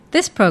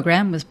This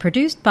program was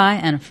produced by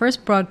and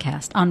first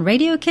broadcast on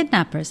Radio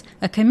Kidnappers,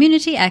 a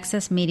community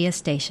access media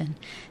station.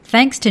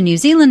 Thanks to New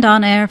Zealand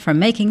On Air for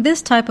making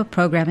this type of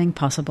programming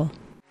possible.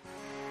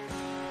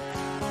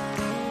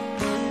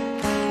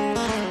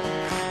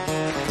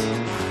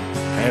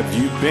 Have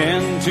you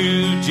been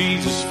to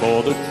Jesus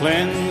for the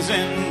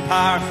cleansing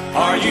power?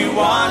 Are you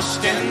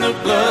washed in the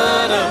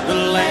blood of the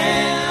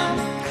Lamb?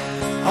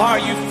 Are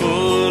you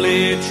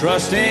fully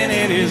trusting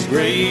in His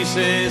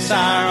graces?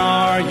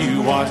 Are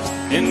you washed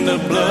in the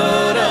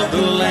blood of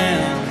the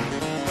Lamb?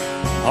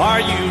 Are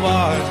you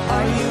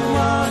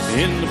washed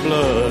in the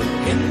blood,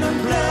 in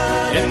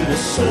the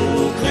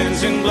soul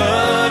cleansing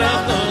blood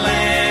of the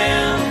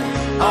Lamb?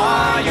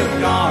 Are your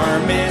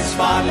garments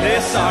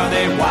spotless? Are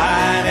they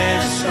white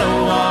as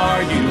snow?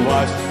 Are you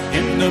washed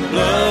in the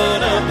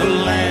blood of the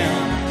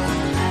Lamb?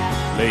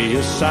 Lay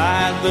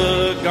aside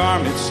the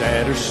garments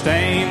that are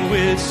stained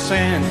with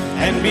sin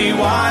and be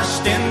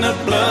washed in the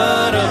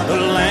blood of the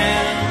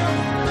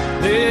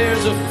Lamb.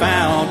 There's a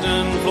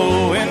fountain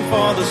flowing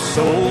for the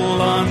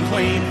soul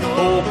unclean.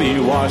 Oh, be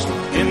washed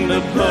in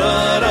the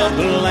blood of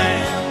the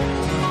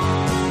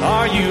Lamb.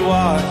 Are you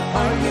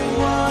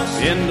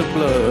washed in the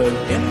blood,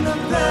 in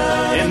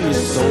the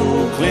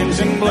soul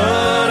cleansing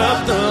blood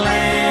of the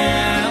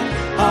Lamb?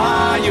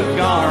 Are your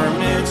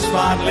garments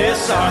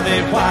spotless? Are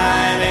they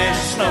white as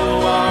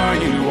snow? Are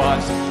you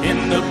washed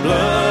in the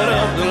blood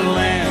of the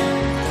Lamb?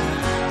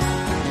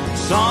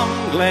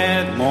 Some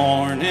glad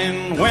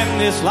morning when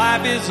this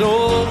life is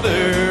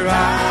over,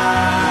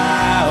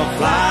 I'll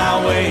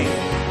fly away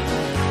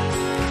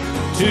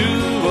to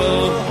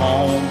a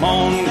home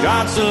on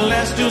God's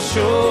celestial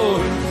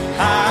shore.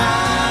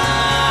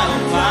 I'll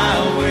fly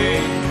away.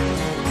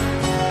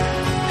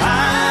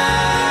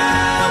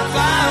 I'll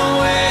fly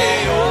away,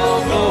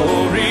 oh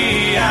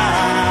glory.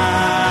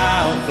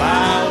 I'll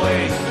fly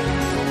away.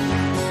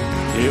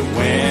 Yeah,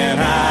 when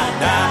I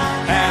die,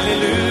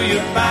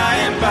 hallelujah, by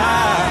and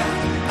by,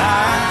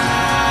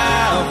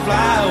 I'll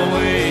fly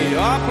away.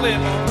 I'll play it.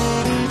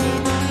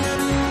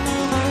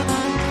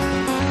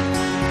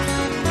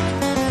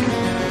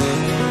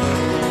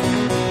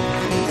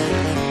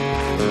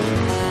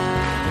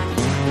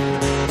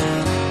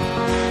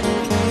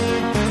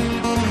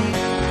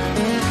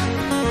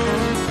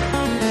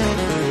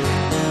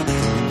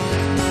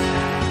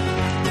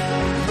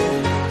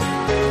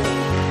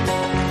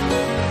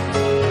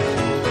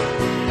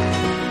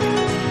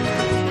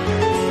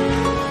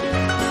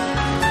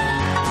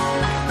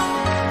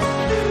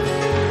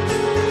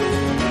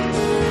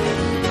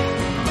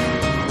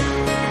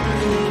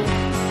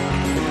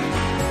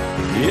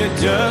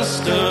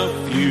 Just a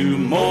few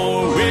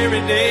more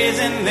weary days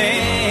and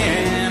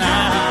then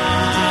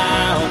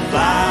I'll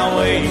fly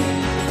away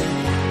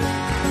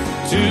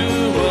to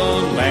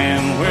a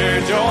land where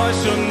joy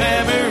shall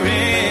never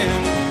end.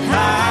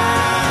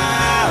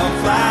 I'll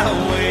fly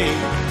away.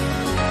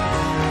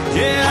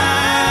 Yeah,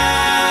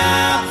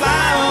 I'll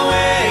fly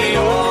away,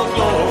 oh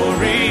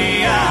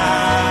glory.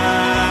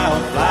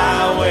 I'll fly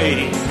away.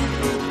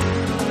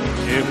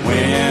 Yeah,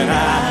 when I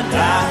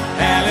die,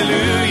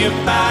 hallelujah,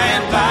 by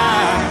and by,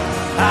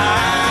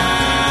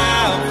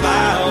 I'll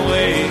fly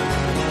away.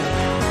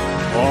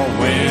 Or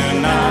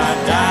when I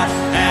die,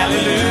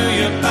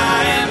 hallelujah,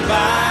 by and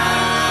by,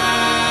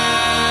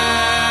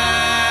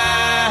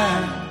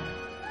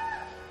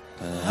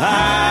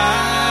 I'll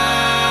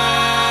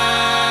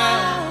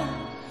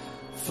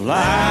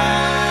fly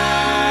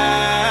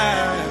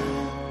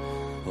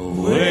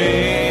away.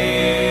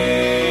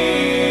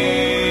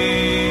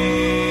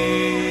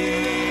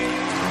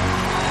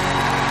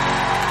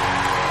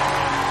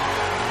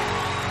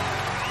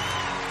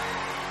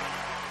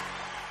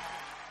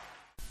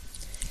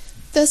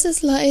 This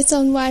is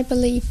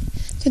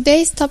Laisa-12-01-2022.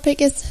 Today's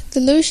topic is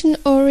Delusion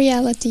or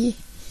Reality.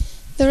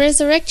 The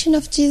resurrection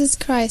of Jesus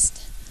Christ.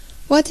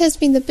 What has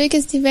been the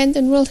biggest event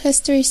in world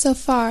history so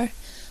far?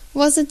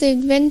 Was it the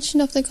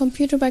invention of the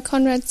computer by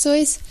Conrad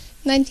Zuse,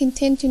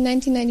 1910 to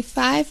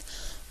 1995?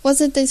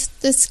 Was it the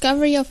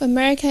discovery of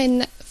America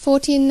in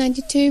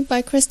 1492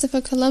 by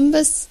Christopher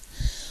Columbus?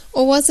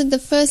 Or was it the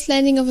first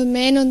landing of a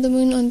man on the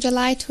moon on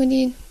July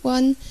 21,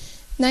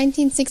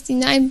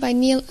 1969 by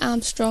Neil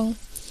Armstrong?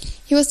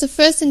 He was the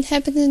first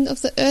inhabitant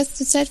of the Earth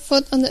to set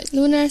foot on the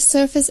lunar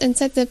surface and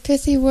said the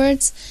pithy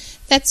words,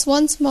 "That's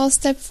one small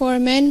step for a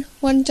man,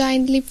 one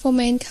giant leap for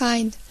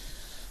mankind."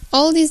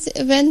 All these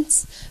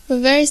events were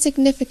very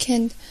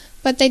significant,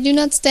 but they do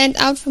not stand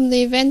out from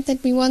the event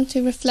that we want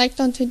to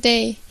reflect on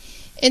today.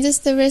 It is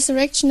the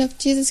resurrection of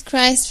Jesus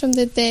Christ from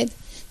the dead.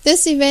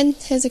 This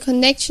event has a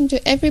connection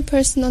to every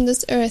person on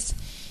this earth.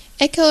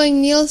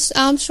 Echoing Neil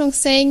Armstrong's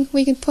saying,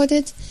 we can put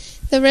it,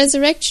 the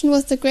resurrection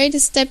was the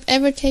greatest step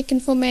ever taken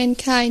for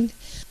mankind,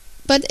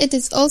 but it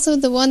is also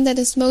the one that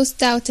is most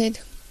doubted.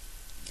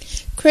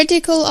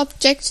 Critical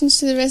objections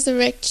to the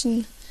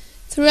resurrection.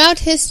 Throughout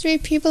history,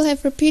 people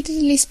have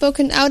repeatedly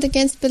spoken out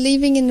against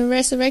believing in the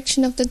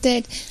resurrection of the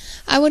dead.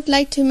 I would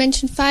like to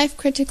mention 5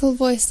 critical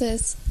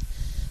voices.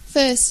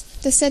 First,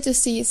 the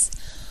Sadducees.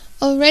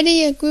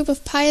 Already a group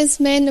of pious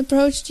men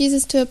approached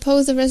Jesus to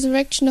oppose the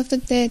resurrection of the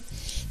dead.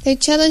 They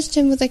challenged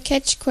him with a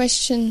catch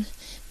question.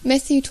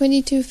 Matthew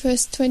 22,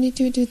 verse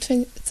 22 to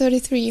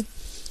 33.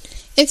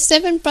 If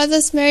 7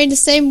 brothers marry the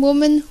same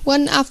woman,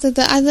 one after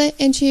the other,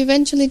 and she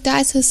eventually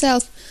dies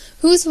herself,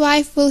 whose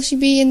wife will she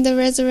be in the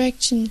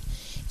resurrection?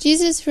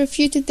 Jesus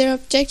refuted their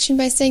objection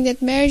by saying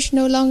that marriage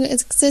no longer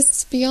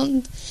exists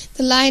beyond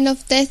the line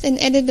of death, and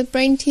added a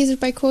brain teaser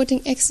by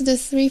quoting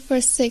Exodus 3,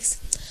 verse 6.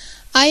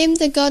 I am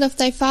the God of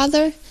thy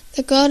father,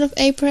 the God of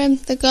Abraham,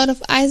 the God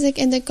of Isaac,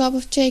 and the God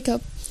of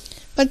Jacob.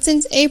 But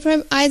since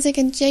Abraham, Isaac,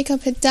 and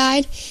Jacob had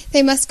died,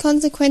 they must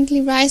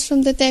consequently rise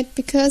from the dead,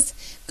 because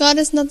God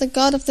is not the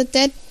God of the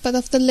dead, but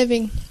of the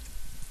living.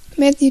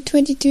 Matthew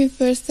 22,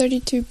 verse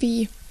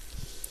 32b.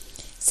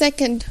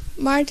 Second,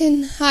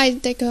 Martin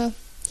Heidegger.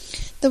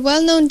 The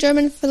well-known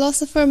German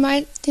philosopher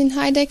Martin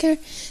Heidegger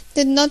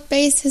did not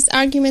base his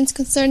arguments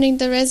concerning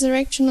the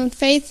resurrection on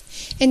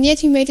faith, and yet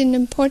he made an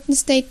important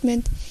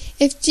statement.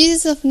 If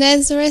Jesus of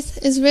Nazareth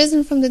is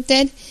risen from the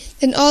dead,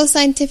 then all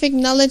scientific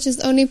knowledge is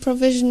only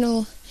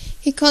provisional.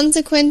 He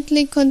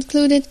consequently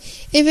concluded,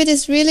 if it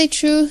is really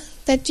true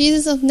that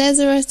Jesus of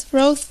Nazareth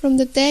rose from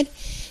the dead,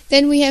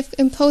 then we have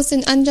imposed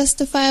an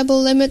unjustifiable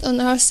limit on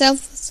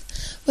ourselves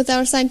with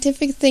our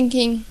scientific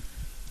thinking.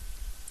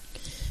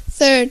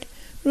 Third,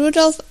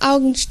 Rudolf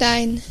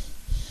Augenstein.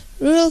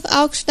 Rudolf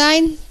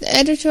Augenstein, the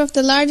editor of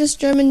the largest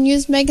German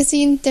news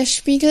magazine, Der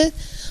Spiegel,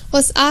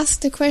 was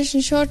asked the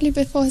question shortly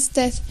before his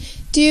death,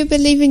 do you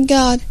believe in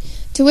God?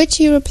 To which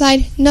he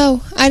replied,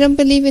 no, I don't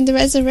believe in the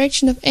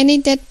resurrection of any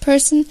dead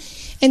person,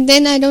 and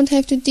then I don't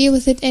have to deal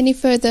with it any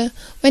further.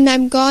 When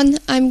I'm gone,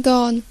 I'm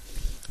gone.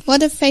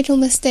 What a fatal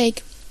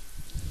mistake.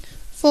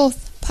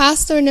 Fourth,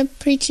 pastor in a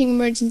preaching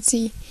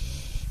emergency.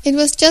 It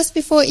was just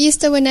before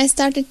Easter when I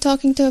started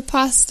talking to a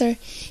pastor.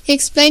 He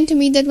explained to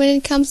me that when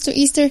it comes to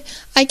Easter,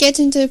 I get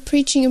into a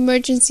preaching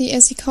emergency,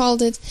 as he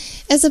called it.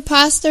 As a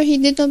pastor, he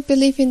did not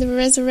believe in the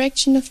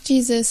resurrection of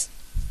Jesus.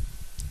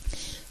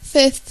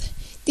 Fifth,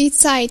 Die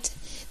Zeit.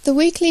 The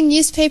weekly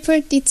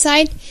newspaper Die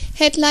Zeit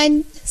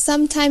headlined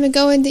some time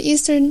ago in the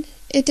Eastern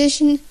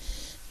edition,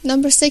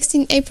 number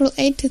 16, April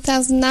 8,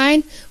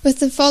 2009, with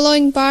the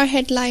following bar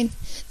headline: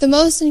 The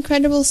most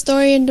incredible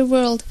story in the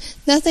world.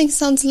 Nothing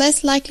sounds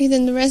less likely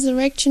than the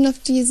resurrection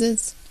of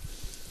Jesus.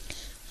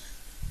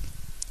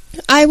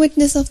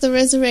 Eyewitness of the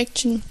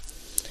resurrection.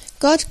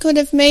 God could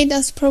have made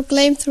us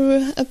proclaim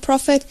through a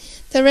prophet,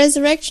 the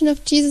resurrection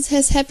of Jesus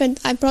has happened,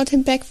 I brought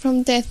him back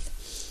from death.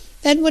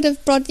 That would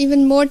have brought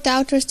even more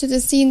doubters to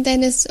the scene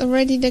than is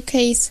already the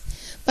case.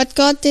 But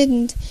God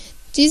didn't.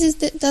 Jesus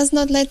does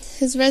not let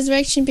his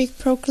resurrection be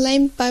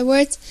proclaimed by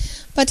words,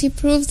 but he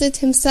proves it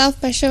himself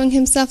by showing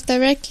himself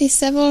directly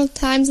several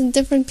times in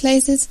different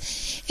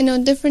places and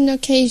on different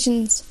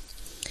occasions.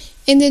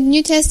 In the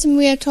New Testament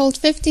we are told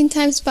 15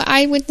 times by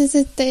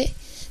eyewitnesses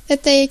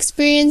that they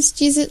experienced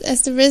Jesus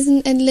as the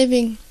risen and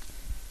living.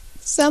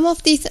 Some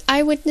of these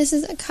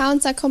eyewitnesses'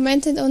 accounts are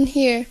commented on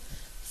here.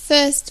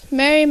 First,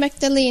 Mary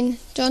Magdalene,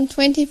 John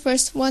 20,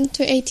 verse 1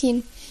 to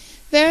 18.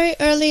 Very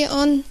early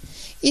on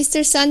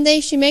Easter Sunday,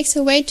 she makes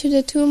her way to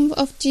the tomb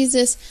of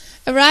Jesus.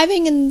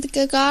 Arriving in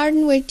the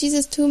garden where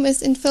Jesus' tomb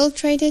is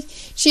infiltrated,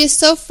 she is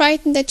so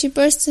frightened that she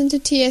bursts into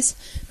tears.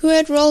 Who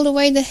had rolled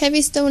away the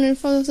heavy stone in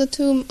front of the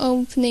tomb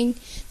opening?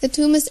 The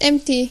tomb is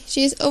empty.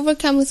 She is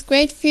overcome with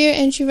great fear,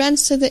 and she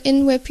runs to the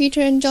inn where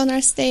Peter and John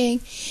are staying.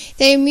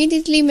 They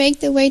immediately make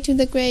their way to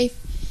the grave.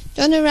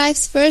 John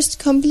arrives first,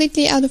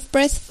 completely out of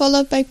breath,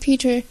 followed by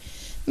Peter.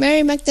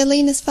 Mary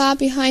Magdalene is far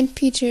behind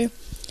Peter.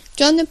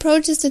 John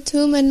approaches the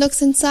tomb and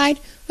looks inside.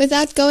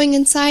 Without going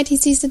inside, he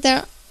sees that there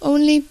are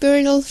only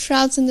burial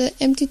shrouds in the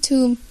empty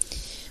tomb.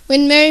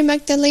 When Mary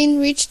Magdalene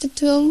reached the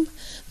tomb,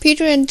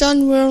 Peter and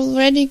John were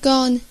already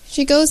gone.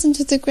 She goes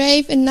into the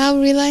grave and now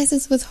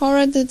realizes with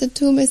horror that the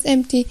tomb is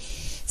empty.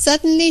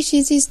 Suddenly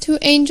she sees 2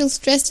 angels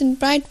dressed in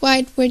bright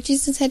white where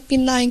Jesus had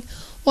been lying,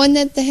 one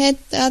at the head,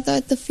 the other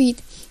at the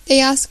feet. They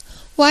ask,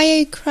 "Why are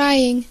you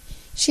crying?"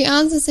 She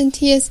answers in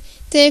tears,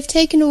 "They have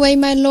taken away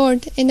my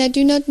Lord, and I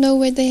do not know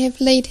where they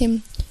have laid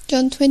him."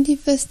 John 20,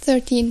 verse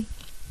 13.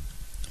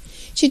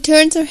 She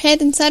turns her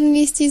head and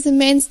suddenly sees a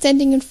man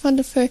standing in front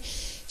of her.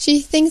 She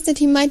thinks that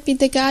he might be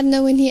the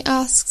gardener when he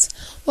asks,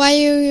 "Why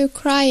are you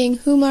crying?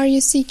 Whom are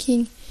you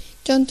seeking?"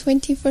 John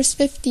 20, verse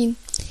 15.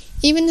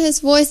 Even his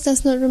voice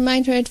does not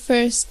remind her at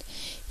first.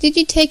 "Did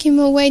you take him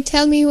away?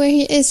 Tell me where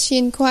he is," she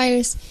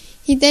inquires.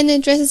 He then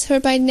addresses her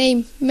by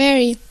name,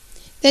 Mary.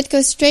 That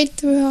goes straight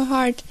through her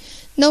heart.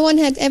 No one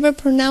had ever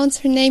pronounced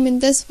her name in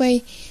this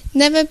way.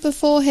 Never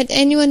before had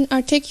anyone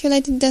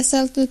articulated their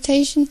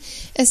salutation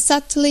as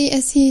subtly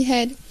as he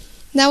had.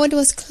 Now it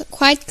was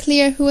quite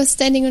clear who was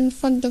standing in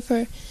front of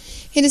her.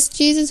 It is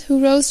Jesus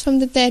who rose from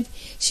the dead.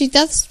 She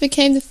thus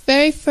became the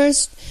very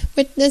first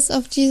witness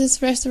of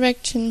Jesus'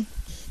 resurrection.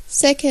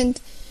 Second,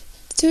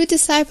 2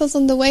 disciples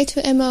on the way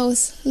to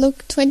Emmaus.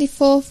 Luke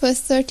 24, verse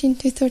 13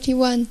 to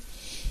 31.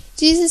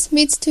 Jesus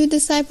meets 2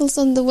 disciples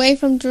on the way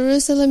from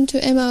Jerusalem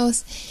to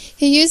Emmaus.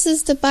 He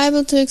uses the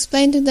Bible to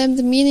explain to them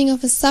the meaning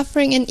of his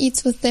suffering and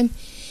eats with them.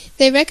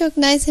 They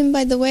recognize him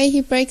by the way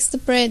he breaks the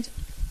bread.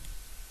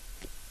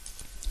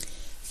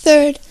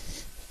 Third,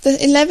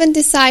 the 11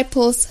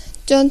 disciples,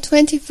 John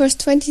 20, verse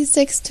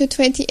 26 to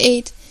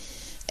 28.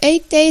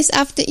 8 days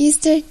after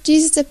Easter,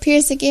 Jesus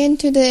appears again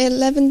to the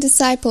 11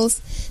 disciples.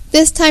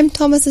 This time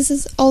Thomas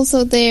is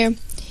also there.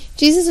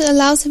 Jesus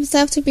allows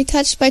himself to be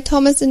touched by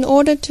Thomas in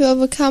order to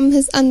overcome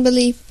his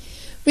unbelief.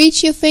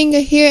 Reach your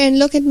finger here and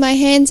look at my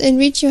hands, and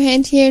reach your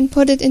hand here and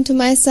put it into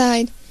my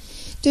side.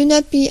 Do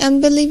not be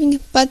unbelieving,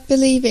 but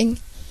believing.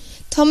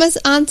 Thomas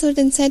answered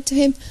and said to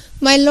him,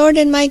 My Lord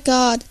and my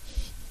God.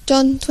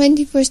 John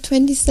 20, verse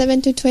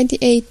 27 to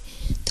 28.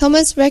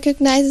 Thomas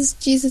recognizes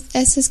Jesus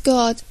as his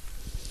God.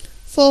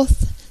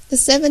 Fourth, the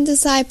 7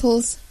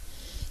 disciples.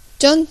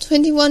 John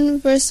 21,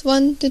 verse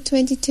 1 to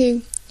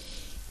 22.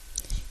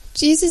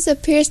 Jesus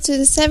appears to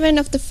the 7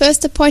 of the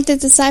first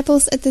appointed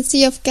disciples at the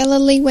Sea of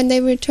Galilee when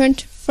they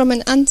returned from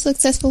an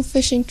unsuccessful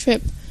fishing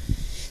trip.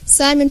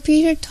 Simon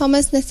Peter,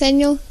 Thomas,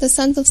 Nathanael, the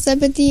sons of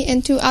Zebedee,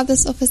 and 2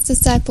 others of his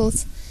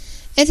disciples.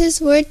 At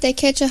his word they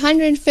catch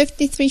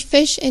 153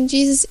 fish, and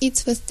Jesus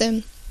eats with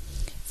them.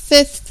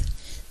 Fifth,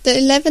 the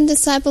 11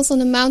 disciples on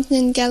the mountain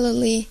in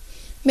Galilee.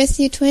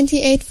 Matthew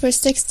 28, verse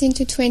 16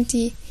 to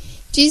 20.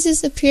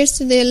 Jesus appears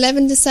to the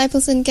 11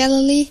 disciples in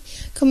Galilee,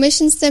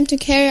 commissions them to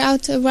carry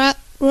out a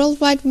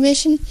worldwide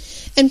mission,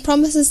 and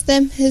promises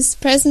them his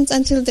presence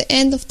until the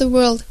end of the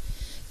world.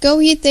 Go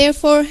ye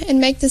therefore, and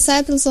make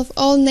disciples of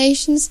all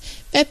nations,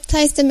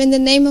 baptize them in the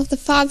name of the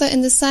Father,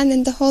 and the Son,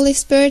 and the Holy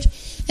Spirit,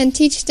 and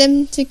teach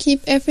them to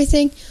keep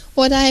everything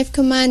what I have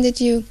commanded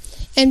you.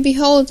 And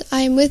behold,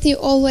 I am with you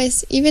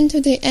always, even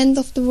to the end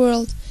of the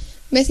world.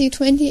 Matthew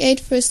 28,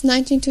 verse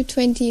 19 to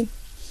 20.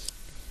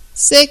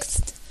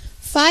 Sixth,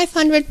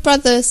 500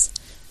 brothers.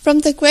 From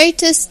the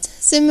greatest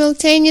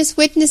simultaneous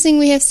witnessing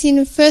we have seen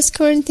in 1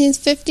 Corinthians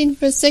 15,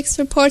 verse 6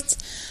 reports,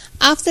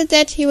 after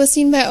that he was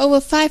seen by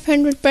over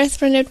 500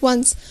 brethren at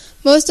once,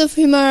 most of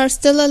whom are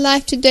still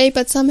alive today,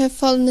 but some have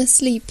fallen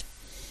asleep.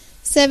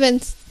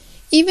 Seventh,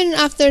 even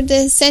after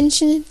the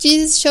ascension,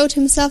 Jesus showed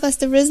himself as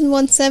the risen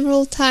one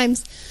several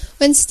times.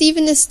 When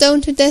Stephen is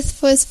stoned to death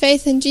for his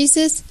faith in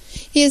Jesus,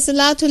 he is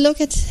allowed to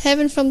look at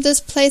heaven from this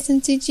place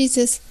and see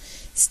Jesus.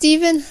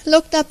 Stephen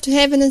looked up to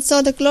heaven and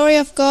saw the glory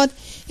of God,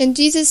 and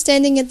Jesus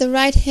standing at the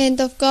right hand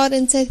of God,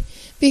 and said,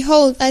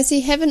 Behold, I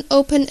see heaven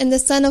open, and the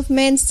Son of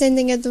Man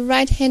standing at the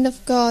right hand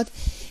of God.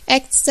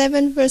 Acts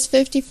 7, verse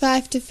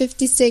 55 to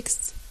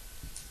 56.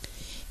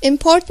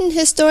 Important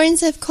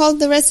historians have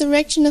called the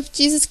resurrection of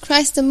Jesus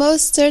Christ the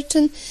most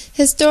certain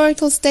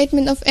historical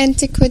statement of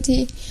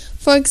antiquity.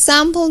 For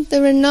example,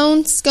 the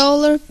renowned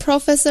scholar,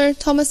 Professor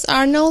Thomas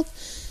Arnold,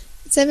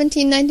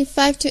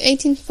 1795 to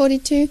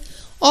 1842,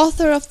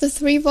 author of the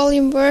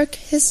 3-volume work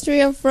History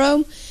of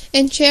Rome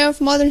and chair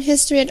of modern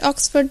history at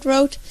Oxford,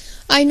 wrote,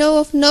 I know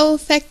of no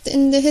fact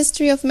in the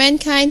history of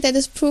mankind that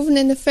is proven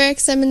in a fair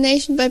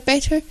examination by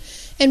better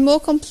and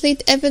more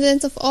complete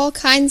evidence of all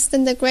kinds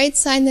than the great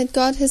sign that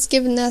God has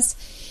given us,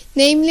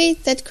 namely,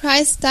 that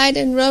Christ died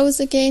and rose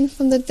again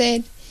from the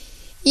dead.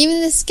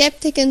 Even the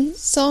skeptic and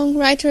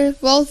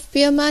songwriter Wolf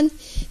Biermann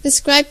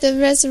described the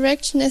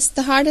resurrection as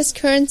the hardest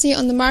currency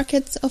on the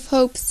markets of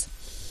hopes.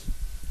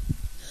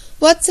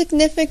 What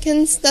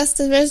significance does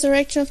the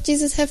resurrection of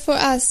Jesus have for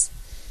us?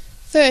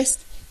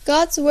 First,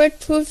 God's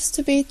word proves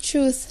to be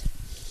truth.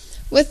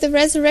 With the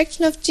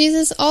resurrection of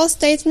Jesus, all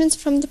statements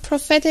from the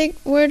prophetic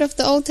word of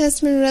the Old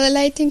Testament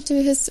relating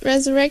to his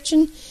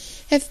resurrection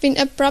have been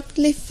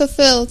abruptly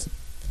fulfilled.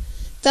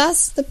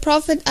 Thus, the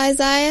prophet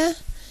Isaiah,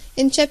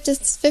 in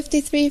chapters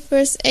 53,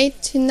 verse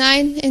 8 to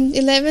 9 and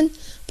 11,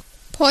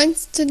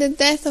 points to the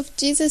death of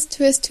Jesus,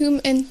 to his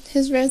tomb and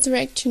his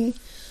resurrection.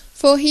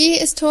 For he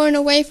is torn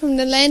away from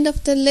the land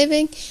of the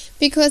living,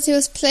 because he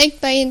was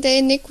plagued by the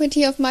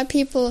iniquity of my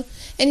people.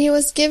 And he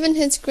was given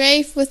his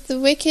grave with the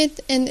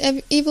wicked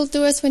and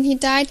evildoers when he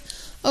died,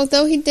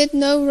 although he did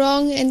no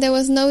wrong, and there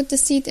was no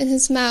deceit in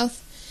his mouth.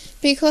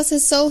 Because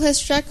his soul has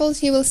struggled,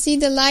 he will see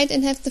the light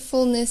and have the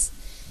fullness.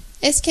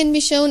 As can be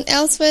shown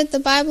elsewhere, the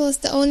Bible is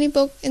the only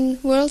book in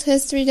world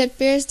history that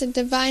bears the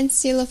divine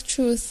seal of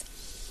truth.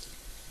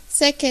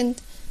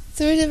 Second,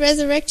 through the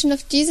resurrection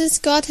of Jesus,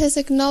 God has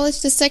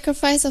acknowledged the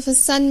sacrifice of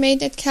his Son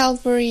made at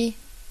Calvary.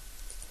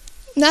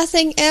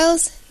 Nothing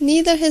else,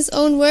 neither his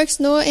own works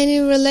nor any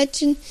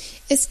religion,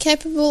 is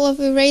capable of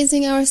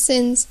erasing our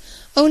sins.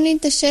 Only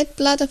the shed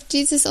blood of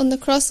Jesus on the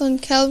cross on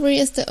Calvary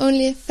is the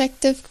only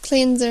effective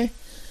cleanser.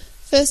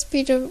 1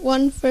 Peter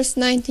 1, verse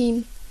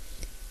 19.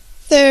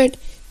 Third,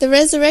 the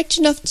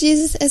resurrection of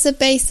Jesus as a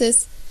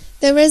basis.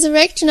 The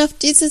resurrection of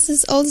Jesus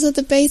is also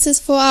the basis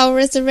for our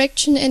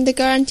resurrection and the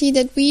guarantee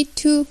that we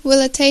too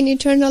will attain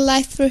eternal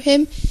life through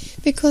him,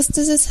 because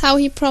this is how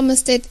he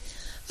promised it.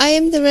 I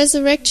am the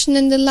resurrection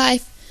and the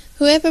life.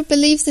 Whoever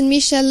believes in me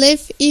shall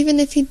live, even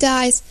if he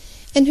dies,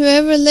 and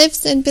whoever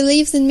lives and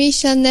believes in me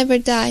shall never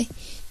die.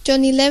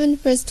 John 11,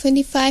 verse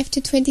 25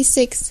 to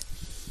 26.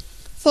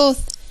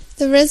 Fourth,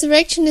 the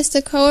resurrection is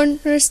the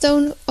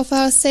cornerstone of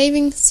our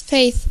saving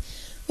faith.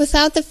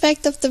 Without the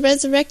fact of the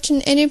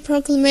resurrection, any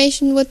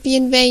proclamation would be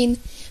in vain.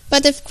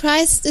 But if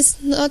Christ is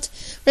not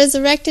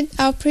resurrected,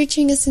 our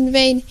preaching is in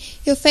vain.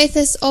 Your faith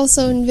is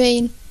also in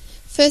vain.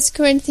 1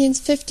 Corinthians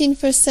 15,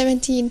 verse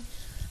 17.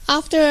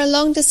 After a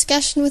long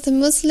discussion with a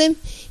Muslim,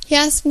 he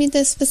asked me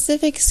the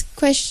specific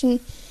question: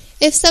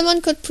 if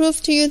someone could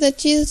prove to you that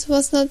Jesus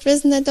was not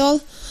risen at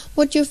all,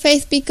 would your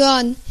faith be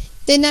gone?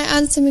 Then I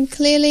answered him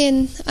clearly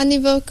and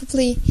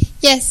unequivocally,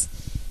 yes.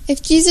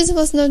 If Jesus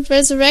was not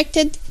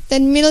resurrected,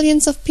 then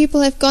millions of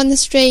people have gone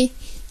astray.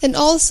 Then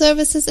all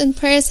services and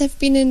prayers have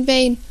been in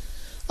vain.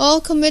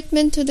 All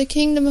commitment to the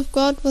kingdom of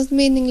God was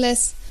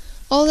meaningless.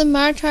 All the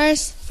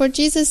martyrs, for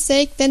Jesus'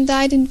 sake, then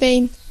died in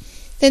vain.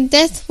 Then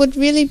death would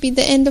really be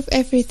the end of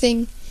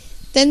everything.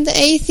 Then the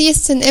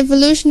atheists and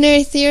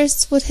evolutionary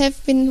theorists would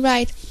have been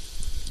right.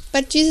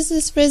 But Jesus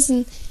is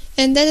risen,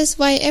 and that is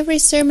why every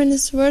sermon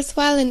is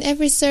worthwhile and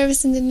every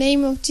service in the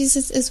name of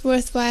Jesus is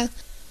worthwhile.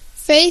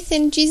 Faith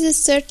in Jesus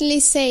certainly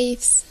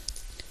saves.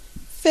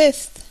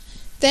 Fifth,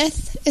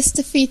 death is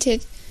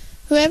defeated.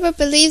 Whoever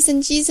believes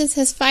in Jesus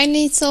has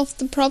finally solved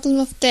the problem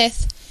of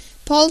death.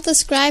 Paul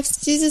describes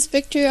Jesus'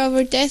 victory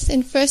over death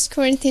in 1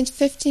 Corinthians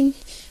 15,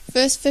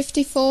 verse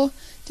 54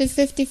 to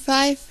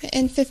 55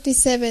 and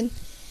 57.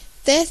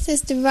 Death is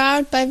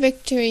devoured by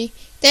victory.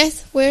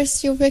 Death,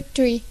 where's your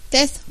victory?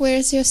 Death,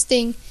 where's your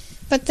sting?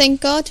 But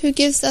thank God who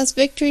gives us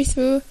victory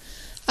through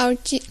our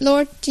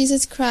Lord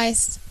Jesus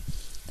Christ.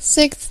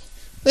 Sixth,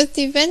 with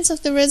the events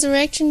of the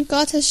resurrection,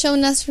 God has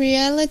shown us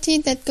reality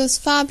that goes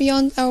far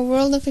beyond our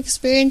world of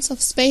experience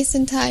of space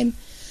and time.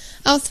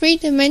 Our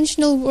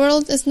three-dimensional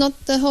world is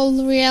not the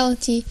whole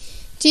reality.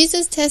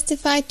 Jesus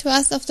testified to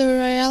us of the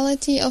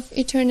reality of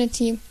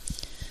eternity.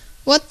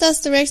 What does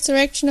the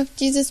resurrection of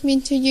Jesus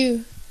mean to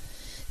you?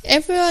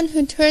 Everyone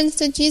who turns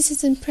to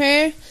Jesus in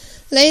prayer,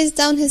 lays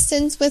down his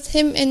sins with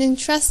him and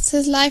entrusts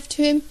his life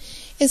to him,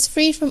 is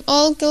freed from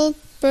all guilt,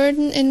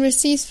 burden, and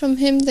receives from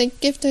him the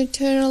gift of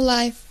eternal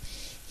life.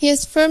 He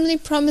has firmly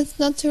promised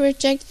not to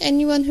reject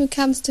anyone who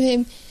comes to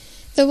him.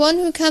 The one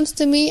who comes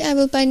to me I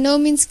will by no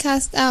means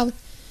cast out.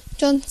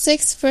 John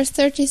 6, verse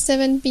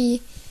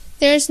 37b.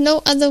 There is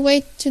no other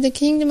way to the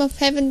kingdom of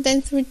heaven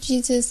than through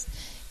Jesus.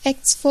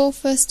 Acts 4,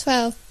 verse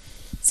 12.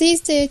 Seize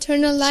the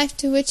eternal life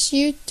to which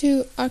you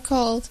too are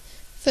called.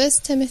 1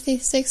 Timothy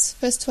 6,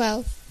 verse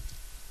 12.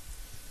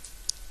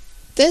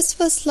 This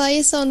was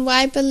Laisa on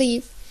Why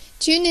Believe.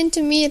 Tune in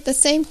to me at the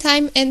same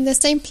time and the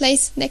same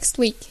place next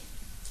week.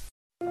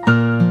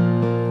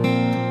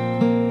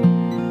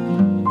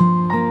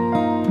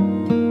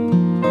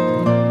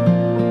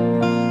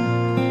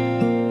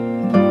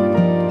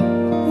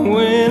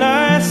 When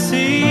I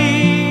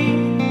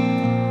see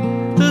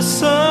the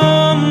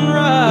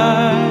sunrise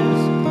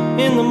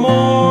in the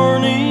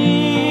morning,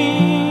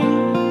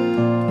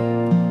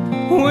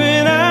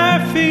 when I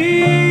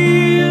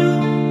feel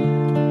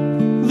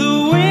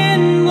the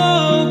wind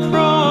blow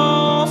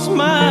across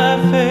my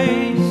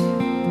face,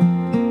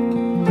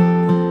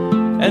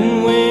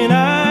 and when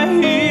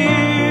I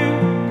hear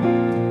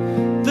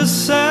the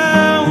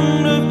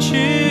sound of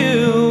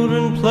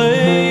children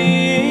playing,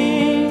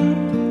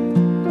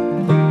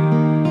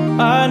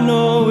 I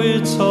know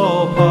it's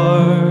all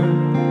part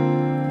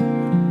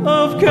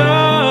of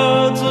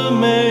God's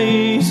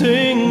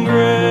amazing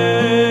grace.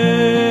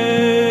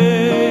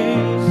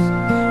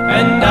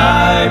 And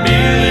I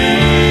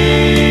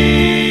believe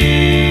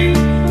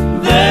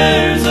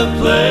there's a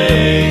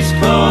place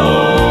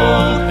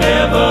called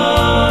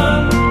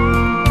heaven.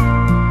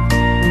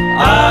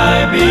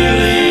 I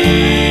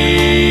believe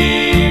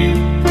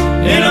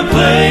in a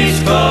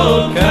place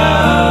called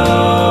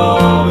Calvary.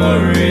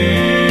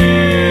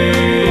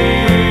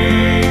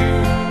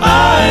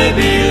 I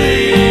believe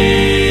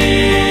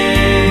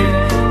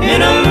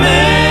in a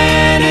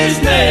man, his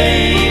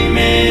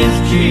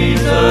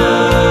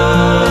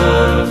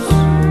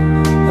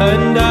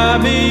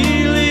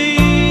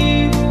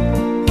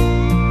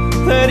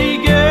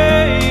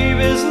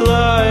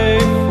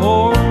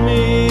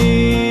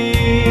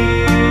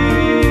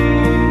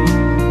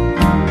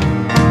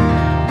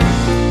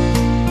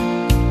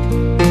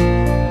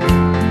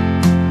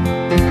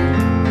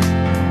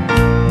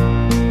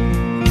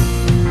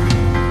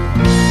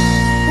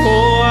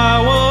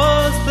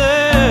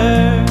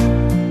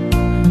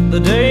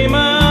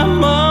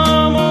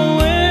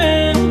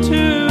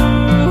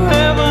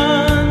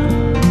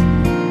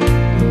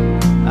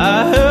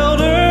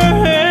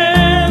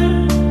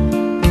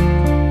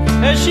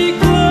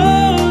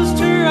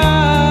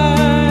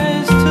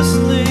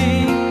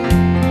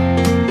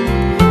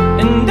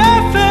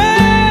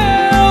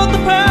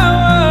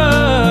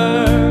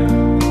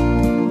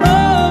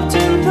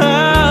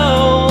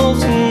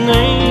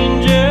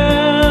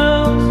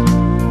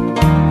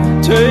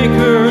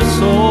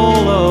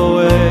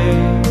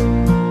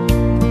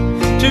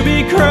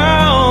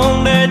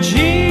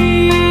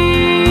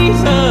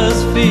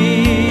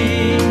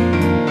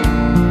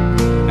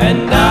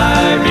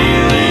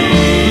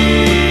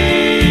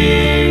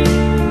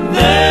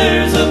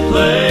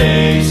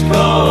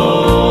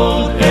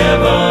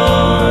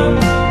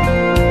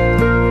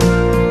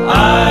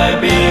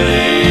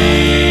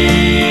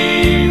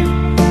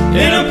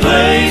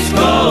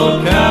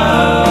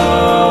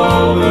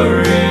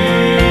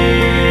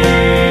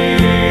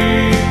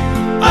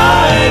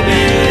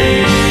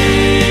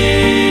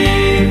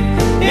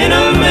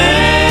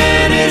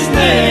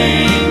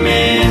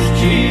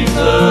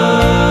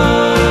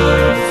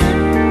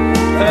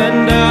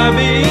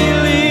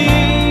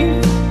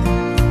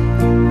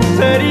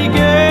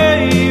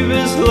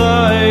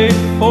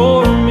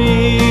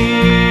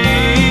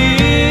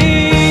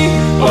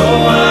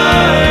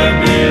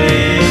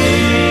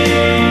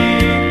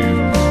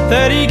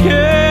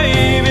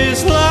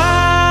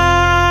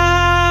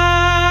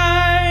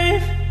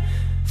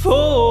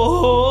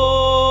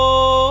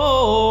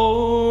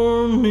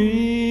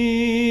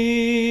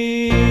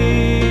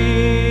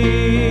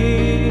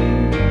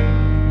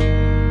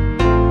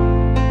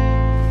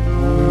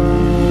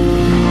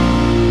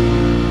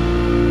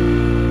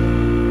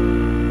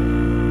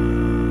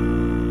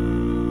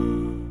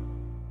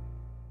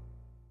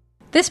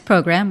This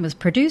program was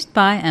produced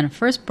by and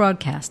first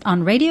broadcast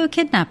on Radio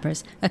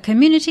Kidnappers, a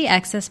community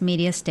access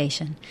media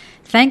station.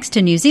 Thanks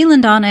to New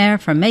Zealand On Air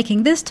for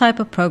making this type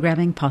of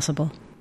programming possible.